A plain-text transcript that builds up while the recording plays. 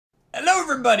Hello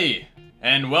everybody,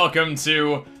 and welcome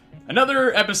to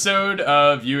another episode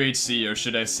of UHC, or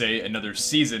should I say another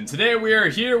season. Today we are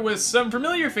here with some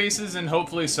familiar faces and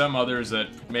hopefully some others that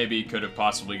maybe could have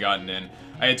possibly gotten in.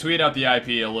 I had tweeted out the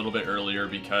IP a little bit earlier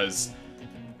because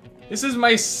this is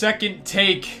my second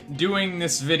take doing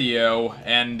this video,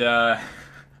 and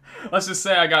let's just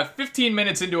say I got 15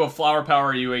 minutes into a Flower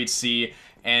Power UHC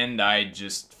and I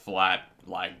just flat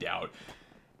lagged out.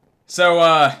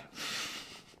 So,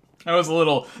 that was a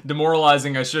little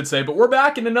demoralizing, I should say, but we're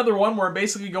back in another one where I'm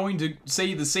basically going to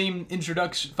say the same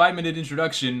introduction, 5-minute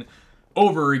introduction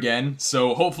over again,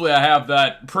 so hopefully I have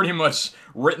that pretty much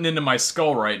written into my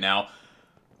skull right now.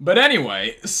 But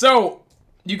anyway, so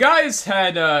you guys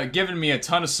had given me a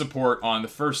ton of support on the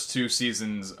first 2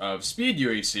 seasons of Speed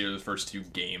UHC, or the first 2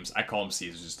 games. I call them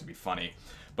seasons just to be funny.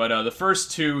 But the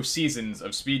first 2 seasons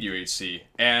of Speed UHC,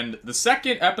 and the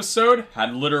second episode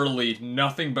had literally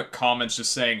nothing but comments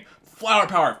just saying, Flower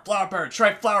Power,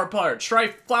 try Flower Power, try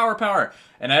Flower Power.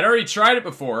 And I'd already tried it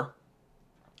before,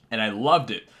 and I loved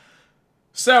it.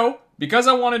 So, because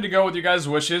I wanted to go with you guys'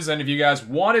 wishes, and if you guys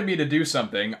wanted me to do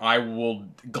something, I will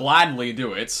gladly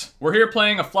do it. We're here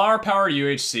playing a Flower Power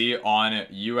UHC on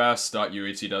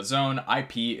us.uhc.zone.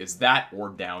 IP is that or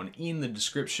down in the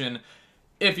description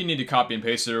if you need to copy and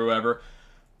paste it or whatever.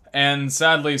 And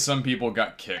sadly, some people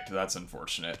got kicked. That's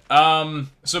unfortunate.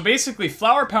 So basically,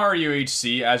 Flower Power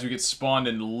UHC, as we get spawned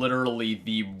in literally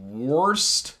the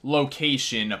worst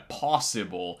location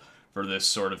possible for this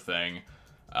sort of thing.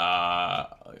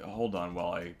 Hold on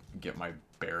while I get my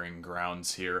bearing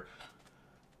grounds here.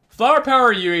 Flower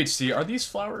Power UHC, are these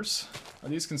flowers? Are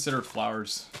these considered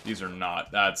flowers? These are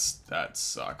not. That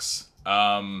sucks.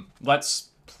 Let's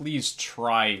please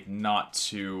try not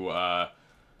to,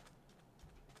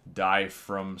 die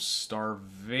from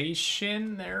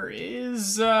starvation. There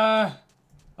is, a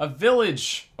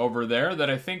village over there that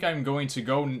I think I'm going to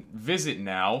go visit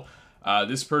now.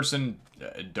 This person,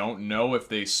 don't know if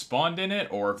they spawned in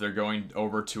it or if they're going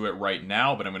over to it right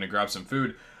now, but I'm going to grab some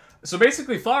food. So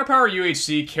basically, Flower Power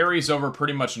UHC carries over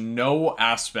pretty much no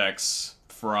aspects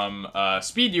from,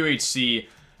 Speed UHC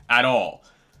at all.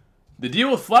 The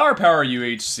deal with Flower Power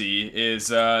UHC is,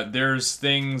 there's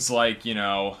things like, you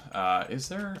know, is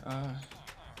there, I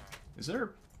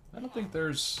don't think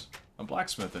there's a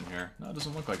blacksmith in here. No, it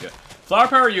doesn't look like it. Flower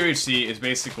Power UHC is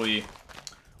basically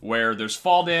where there's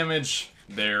fall damage,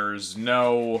 there's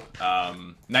no,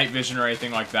 night vision or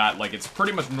anything like that. Like, it's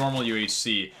pretty much normal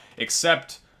UHC,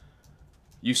 except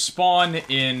you spawn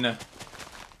in,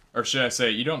 or should I say,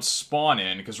 you don't spawn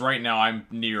in, because right now I'm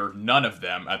near none of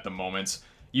them at the moment.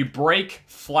 You break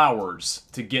flowers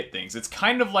to get things. It's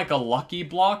kind of like a lucky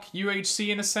block UHC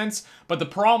in a sense, but the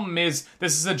problem is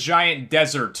this is a giant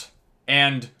desert,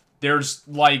 and there's,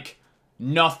 like,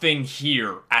 nothing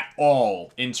here at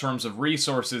all in terms of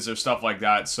resources or stuff like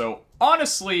that. So,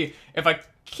 honestly, if I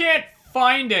can't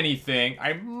find anything,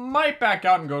 I might back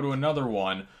out and go to another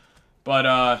one.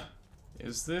 But,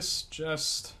 is this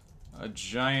just a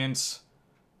giant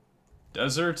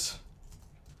desert?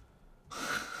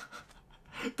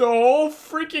 The whole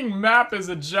freaking map is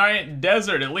a giant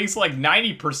desert, at least like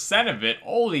 90% of it.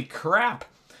 Holy crap.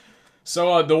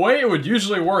 So, the way it would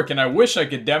usually work, and I wish I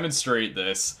could demonstrate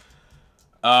this,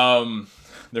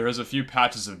 there is a few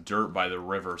patches of dirt by the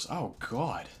rivers. Oh,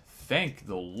 God. Thank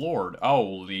the Lord.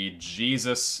 Holy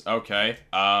Jesus. Okay.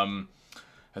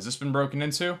 Has this been broken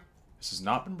into? This has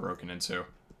not been broken into.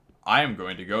 I am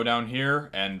going to go down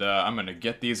here, and I'm going to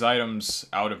get these items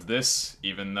out of this,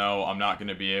 even though I'm not going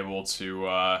to be able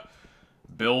to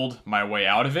build my way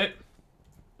out of it.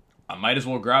 I might as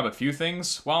well grab a few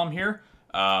things while I'm here.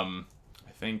 I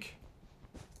think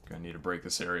I'm going to need to break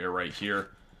this area right here.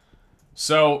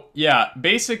 So, yeah,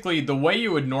 basically, the way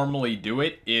you would normally do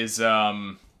it is,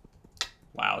 wow,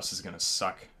 this is going to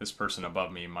suck. This person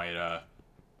above me might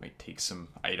take some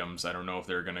items. I don't know if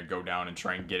they're going to go down and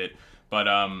try and get it. But,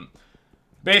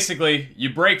 basically,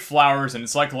 you break flowers, and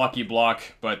it's like Lucky Block,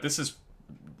 but this is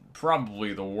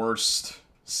probably the worst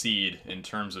seed in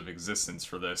terms of existence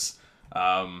for this.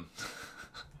 I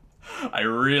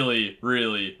really,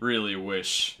 really, really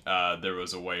wish there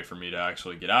was a way for me to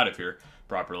actually get out of here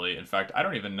properly. In fact, I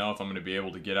don't even know if I'm going to be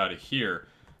able to get out of here,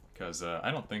 because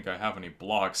I don't think I have any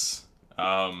blocks.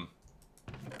 There's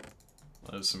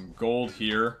some gold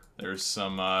here. There's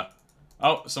some, oh,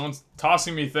 someone's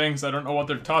tossing me things. I don't know what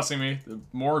they're tossing me.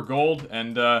 More gold,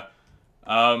 and,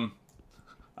 I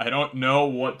don't know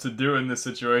what to do in this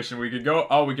situation. We could go,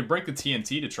 oh, we could break the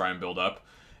TNT to try and build up,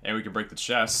 and we could break the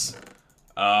chests.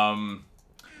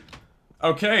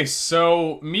 Okay,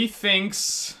 so,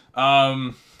 methinks,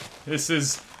 this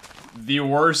is the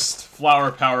worst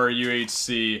flower power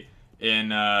UHC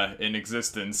in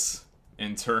existence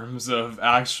in terms of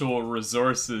actual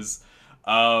resources.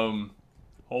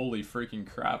 Holy freaking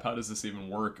crap, how does this even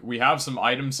work? We have some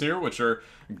items here, which are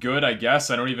good, I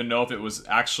guess. I don't even know if it was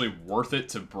actually worth it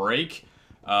to break,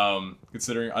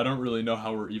 considering I don't really know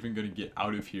how we're even going to get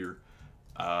out of here.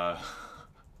 How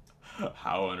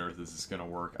on earth is this going to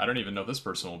work? I don't even know if this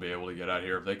person will be able to get out of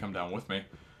here if they come down with me.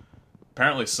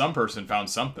 Apparently some person found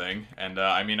something, and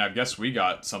I mean, I guess we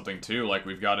got something too. Like,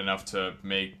 we've got enough to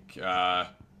make, oh,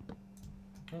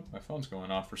 my phone's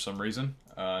going off for some reason.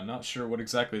 Not sure what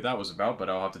exactly that was about, but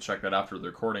I'll have to check that after the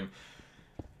recording.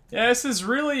 Yeah, this is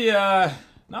really,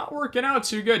 not working out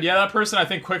too good. Yeah, that person, I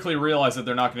think, quickly realized that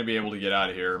they're not going to be able to get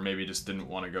out of here, or maybe just didn't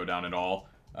want to go down at all.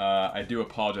 I do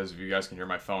apologize if you guys can hear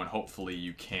my phone. Hopefully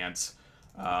you can't.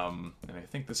 And I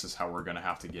think this is how we're going to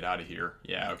have to get out of here.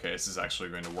 Yeah, okay, this is actually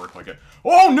going to work like a...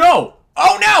 Oh, no!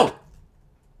 Oh, no!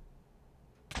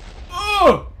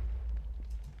 Ugh!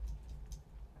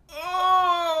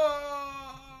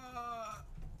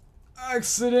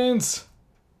 Accident!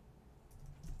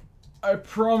 I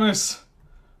promise.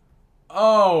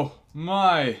 Oh,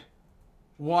 my.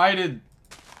 Why did...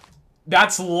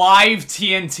 That's live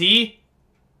TNT?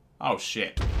 Oh,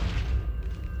 shit.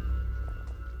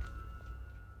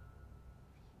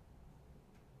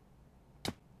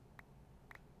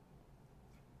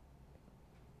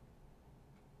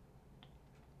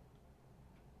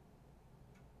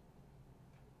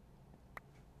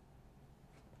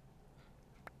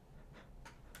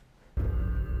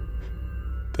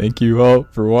 Thank you all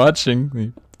for watching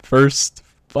the first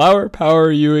Flower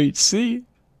Power UHC.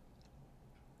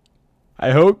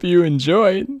 I hope you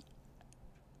enjoyed.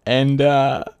 And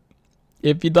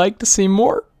if you'd like to see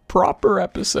more proper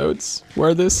episodes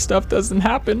where this stuff doesn't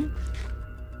happen,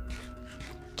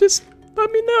 just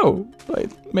let me know.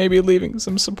 Like, maybe leaving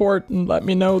some support and let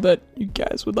me know that you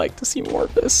guys would like to see more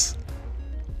of this.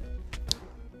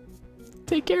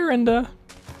 Take care and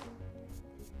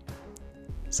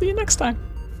see you next time.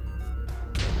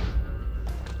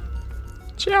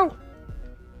 Ciao.